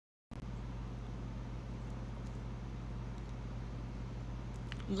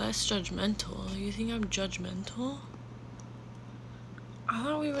less judgmental. You think I'm judgmental? I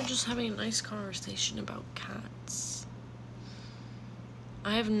thought we were just having a nice conversation about cats.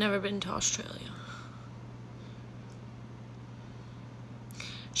 I have never been to Australia.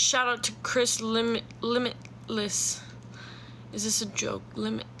 Shout out to Chris Limitless. Is this a joke?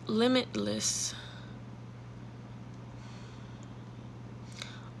 Limitless.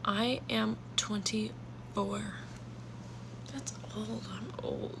 I am 24. That's old. I'm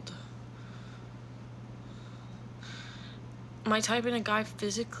old. Am I typing a guy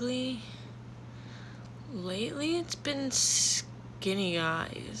physically? Lately, it's been skinny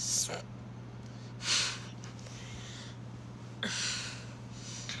guys.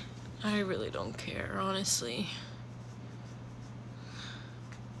 I really don't care, honestly.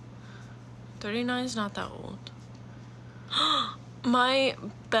 39 is not that old. My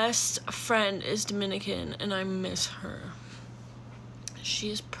best friend is Dominican, and I miss her. She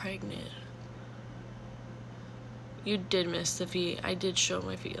is pregnant. You did miss the feet. I did show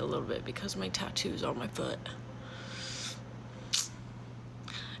my feet a little bit because my tattoo's on my foot.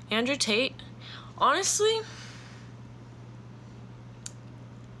 Andrew Tate, honestly,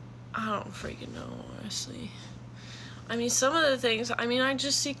 I don't freaking know, honestly. I mean, some of the things, I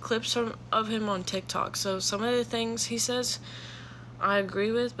just see clips of him on TikTok, so some of the things he says, I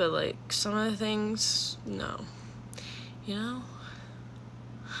agree with, but, like, some of the things, no. You know?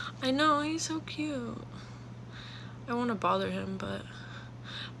 I know, he's so cute. I want to bother him, but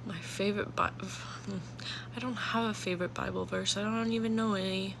my favorite I don't have a favorite Bible verse. I don't even know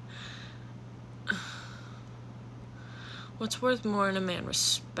any. What's worth more in a man,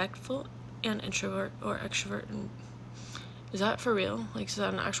 respectful and introvert or extrovert? And is that for real? Like, is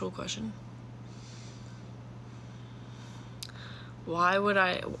that an actual question? Why would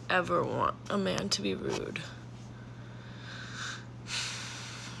I ever want a man to be rude?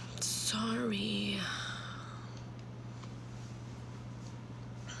 Sorry.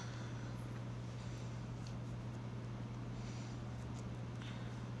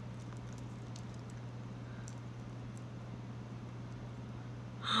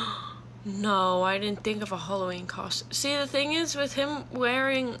 No, I didn't think of a Halloween costume. See, the thing is, with him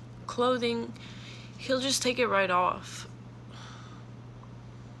wearing clothing, he'll just take it right off.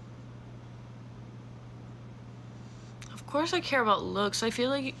 Of course I care about looks. I feel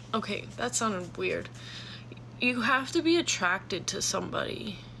like, okay, that sounded weird. You have to be attracted to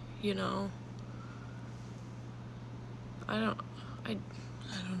somebody, you know? I don't know. I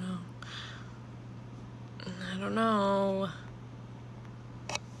don't know.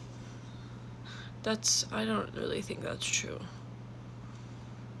 I don't really think that's true.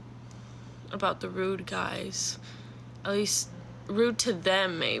 About the rude guys. At least rude to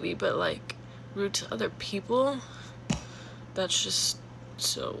them maybe, but like rude to other people, that's just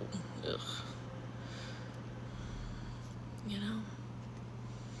so, ugh. You know?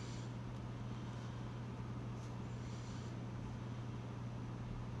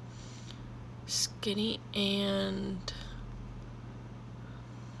 Skinny and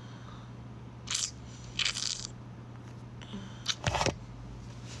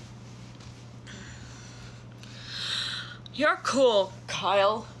you're cool,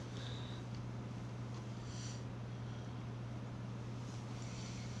 Kyle.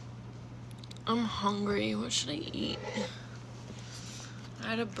 I'm hungry. What should I eat? I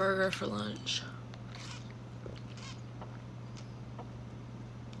had a burger for lunch.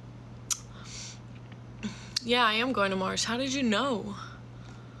 Yeah, I am going to Mars. How did you know?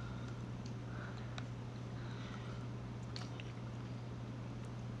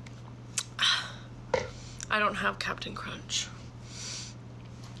 I don't have Captain Crunch.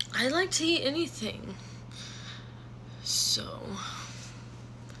 I like to eat anything. So,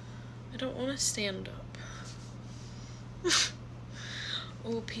 I don't want to stand up.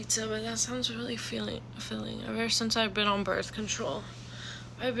 Oh, pizza, but that sounds really filling. Ever since I've been on birth control,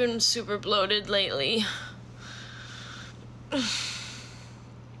 I've been super bloated lately.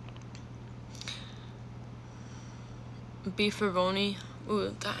 Beefaroni.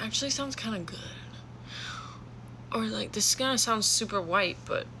 Ooh, that actually sounds kind of good. Or like, this is gonna sound super white,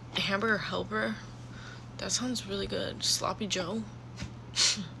 but Hamburger Helper, that sounds really good. Sloppy Joe.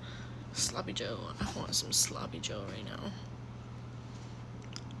 Sloppy Joe. I want some Sloppy Joe right now.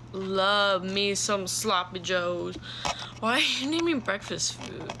 Love me some Sloppy Joes. Why are you naming breakfast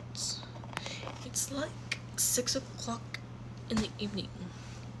foods? It's like 6 o'clock in the evening.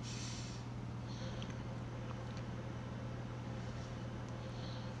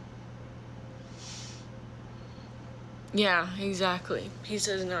 Yeah, exactly.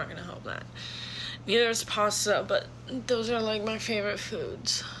 Pizza is not gonna help that. Neither is pasta, but those are like my favorite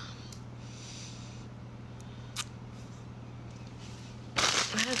foods.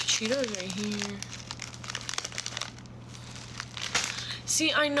 I have Cheetos right here.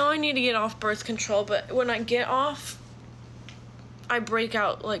 See, I know I need to get off birth control, but when I get off, I break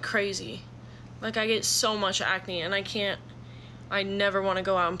out like crazy. Like, I get so much acne, and I never want to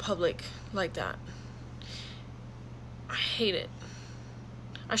go out in public like that. I hate it.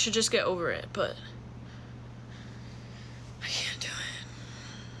 I should just get over it, but I can't do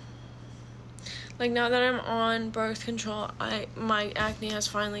it. Like, now that I'm on birth control, my acne has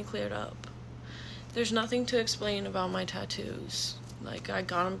finally cleared up. There's nothing to explain about my tattoos. Like, I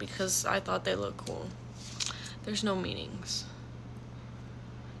got them because I thought they looked cool. There's no meanings.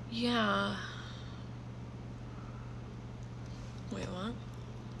 Yeah. Wait, what?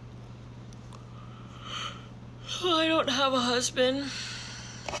 I don't have a husband.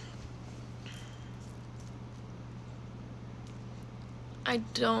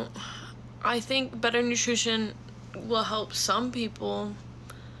 I think better nutrition will help some people,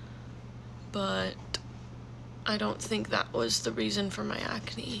 but I don't think that was the reason for my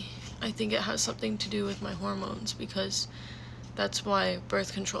acne. I think it has something to do with my hormones, because that's why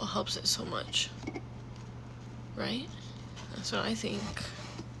birth control helps it so much. Right? That's what I think.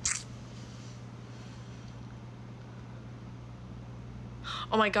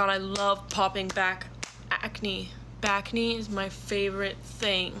 Oh my god, I love popping back acne. Backne is my favorite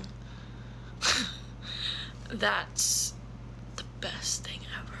thing. That's the best thing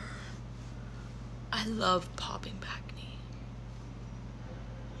ever. I love popping backne.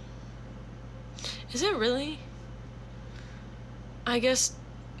 Is it really? I guess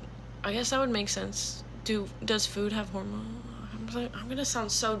that would make sense. Does food have hormones? I'm gonna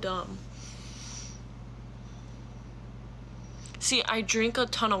sound so dumb. See, I drink a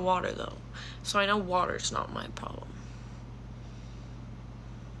ton of water though, so I know water's not my problem.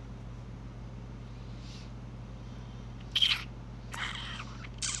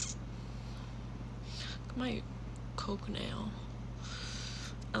 Look at my coke nail.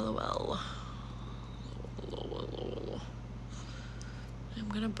 LOL. I'm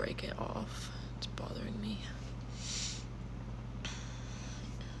gonna break it off. It's bothering me.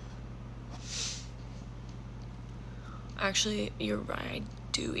 Actually, you're right. I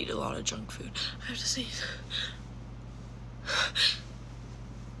do eat a lot of junk food. I have to say,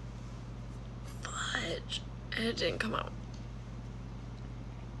 fudge. It didn't come out.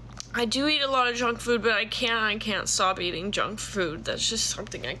 I do eat a lot of junk food, but I can't stop eating junk food. That's just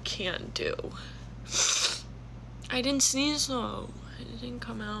something I can't do. I didn't sneeze though. It didn't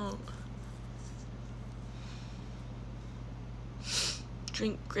come out.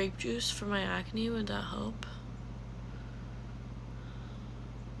 Drink grape juice for my acne, would that help?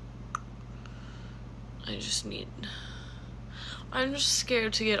 I'm just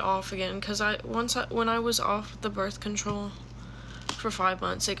scared to get off again, because when I was off the birth control for 5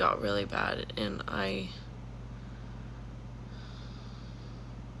 months, it got really bad, and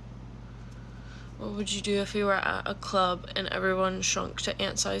what would you do if you were at a club and everyone shrunk to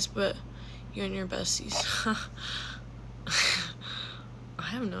ant size but you and your besties? I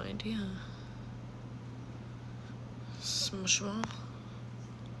have no idea. Smushmal.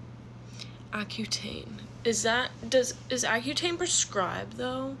 Accutane. Is Accutane prescribed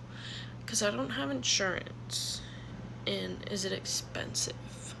though? Because I don't have insurance. And is it expensive?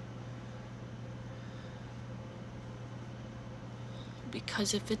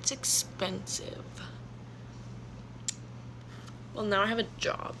 Because if it's expensive, well, now I have a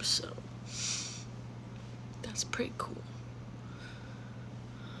job, so that's pretty cool.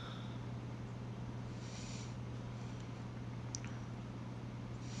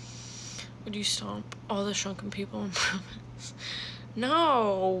 Would you stomp all the shrunken people on purpose?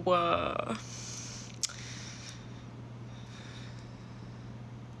 No.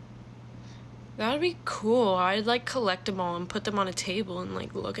 That would be cool. I'd like collect them all and put them on a table and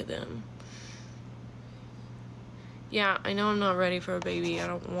like look at them. Yeah, I know I'm not ready for a baby. I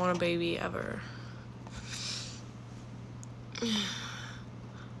don't want a baby ever.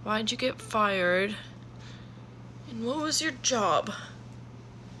 Why'd you get fired? And what was your job?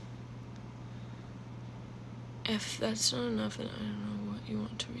 If that's not enough, then I don't know what you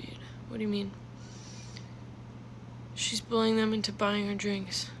want to read. What do you mean? She's bullying them into buying her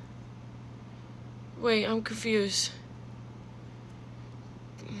drinks. Wait, I'm confused.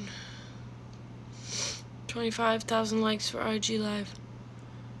 25,000 likes for IG Live.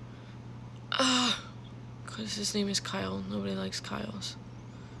 Because his name is Kyle. Nobody likes Kyles.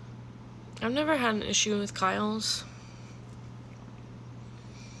 I've never had an issue with Kyles.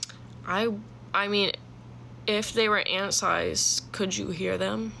 I I mean, if they were ant size, could you hear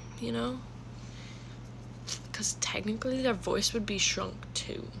them, you know? Because technically their voice would be shrunk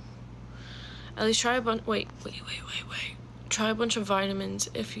too. At least try a bunch, wait. Try a bunch of vitamins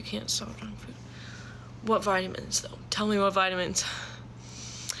if you can't stop junk food. What vitamins though? Tell me what vitamins.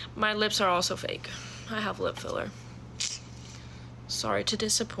 My lips are also fake. I have lip filler. Sorry to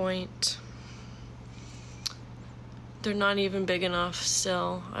disappoint. They're not even big enough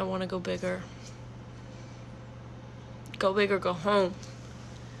still. I want to go bigger. Go big or go home.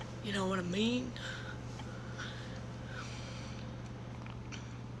 You know what I mean?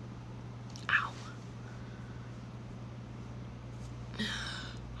 Ow.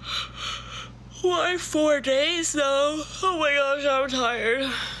 Why 4 days though? Oh my gosh, I'm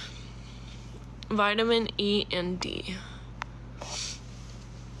tired. Vitamin E and D.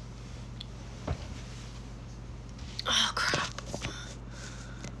 Oh crap.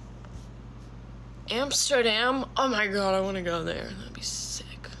 Amsterdam? Oh my god, I want to go there. That'd be sick.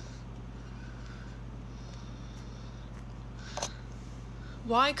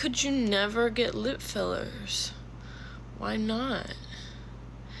 Why could you never get lip fillers? Why not?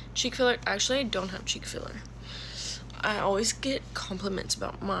 Cheek filler? Actually, I don't have cheek filler. I always get compliments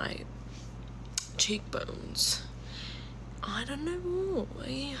about my cheekbones. I don't know.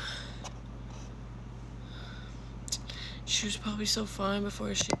 She was probably so fine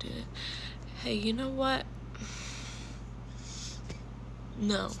before she did it. Hey, you know what?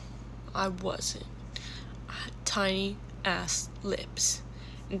 No, I wasn't. I had tiny ass lips.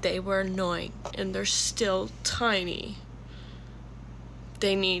 They were annoying, and they're still tiny.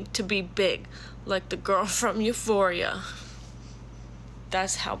 They need to be big, like the girl from Euphoria.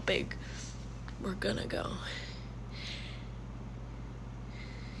 That's how big we're gonna go.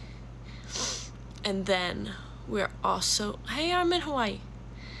 And then we're also, hey, I'm in Hawaii.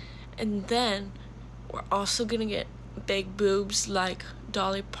 And then we're also gonna get big boobs like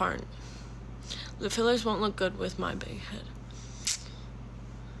Dolly Parton. Lip fillers won't look good with my big head.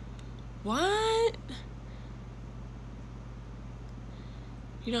 What?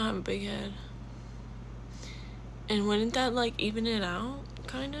 You don't have a big head. And wouldn't that like even it out,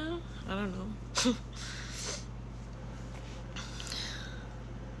 kinda? I don't know.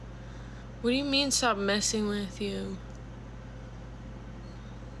 What do you mean stop messing with you?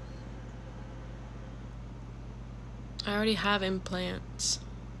 I already have implants.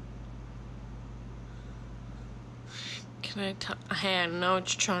 Hey, I know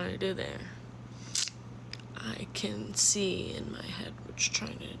what you're trying to do there. I can see in my head what you're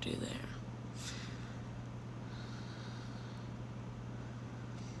trying to do there.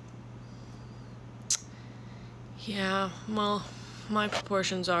 Yeah, well, my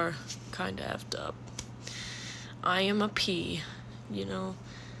proportions are kinda effed up. I am a P, you know.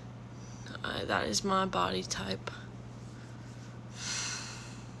 That is my body type.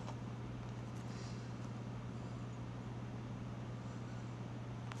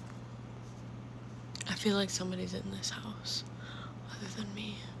 I feel like somebody's in this house other than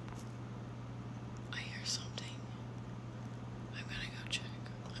me. I hear something. I'm gonna go check.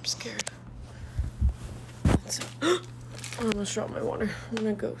 I'm scared. I almost dropped my water. I'm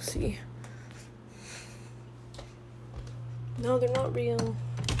gonna go see. No, they're not real.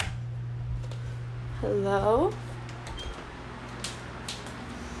 Hello?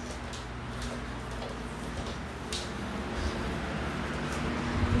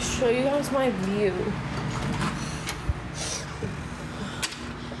 Let me show you guys my view.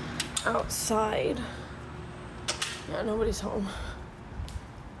 Outside. Yeah, nobody's home.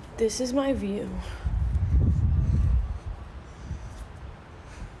 This is my view.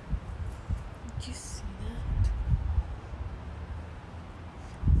 Did you see that?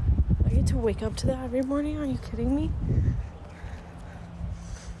 I get to wake up to that every morning? Are you kidding me?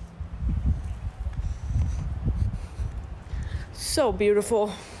 So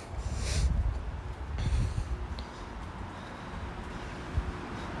beautiful.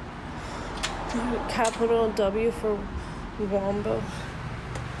 Capital W for Wombo.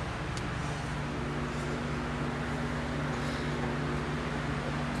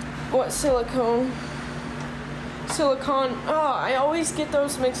 What silicone? Silicone. Oh, I always get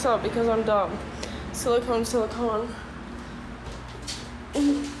those mixed up because I'm dumb. Silicone.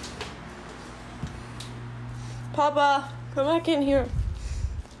 Papa, come back in here.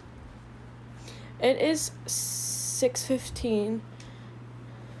 It is 6:15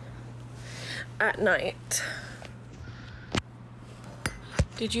 at night.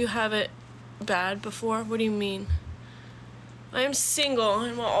 Did you have it bad before? What do you mean? I am single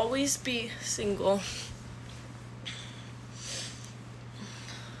and will always be single.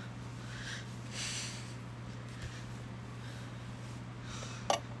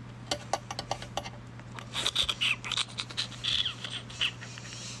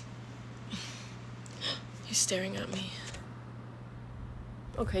 staring at me.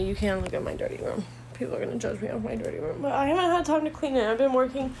 Okay, you can look at my dirty room. People are gonna judge me off my dirty room, but I haven't had time to clean it. I've been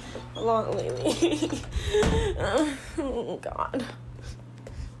working a lot lately. Oh, God.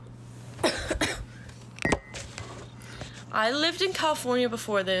 I lived in California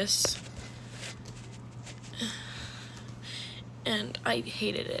before this, and I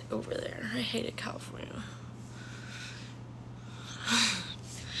hated it over there. I hated California.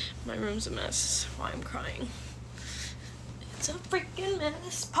 My room's a mess. That's why I'm crying. It's a freaking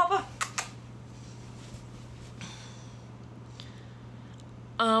mess, Papa.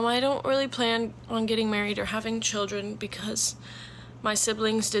 I don't really plan on getting married or having children because my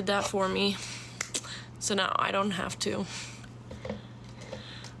siblings did that for me. So now I don't have to.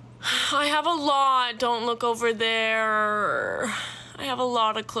 I have a lot. Don't look over there. I have a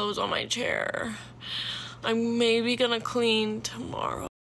lot of clothes on my chair. I'm maybe gonna clean tomorrow.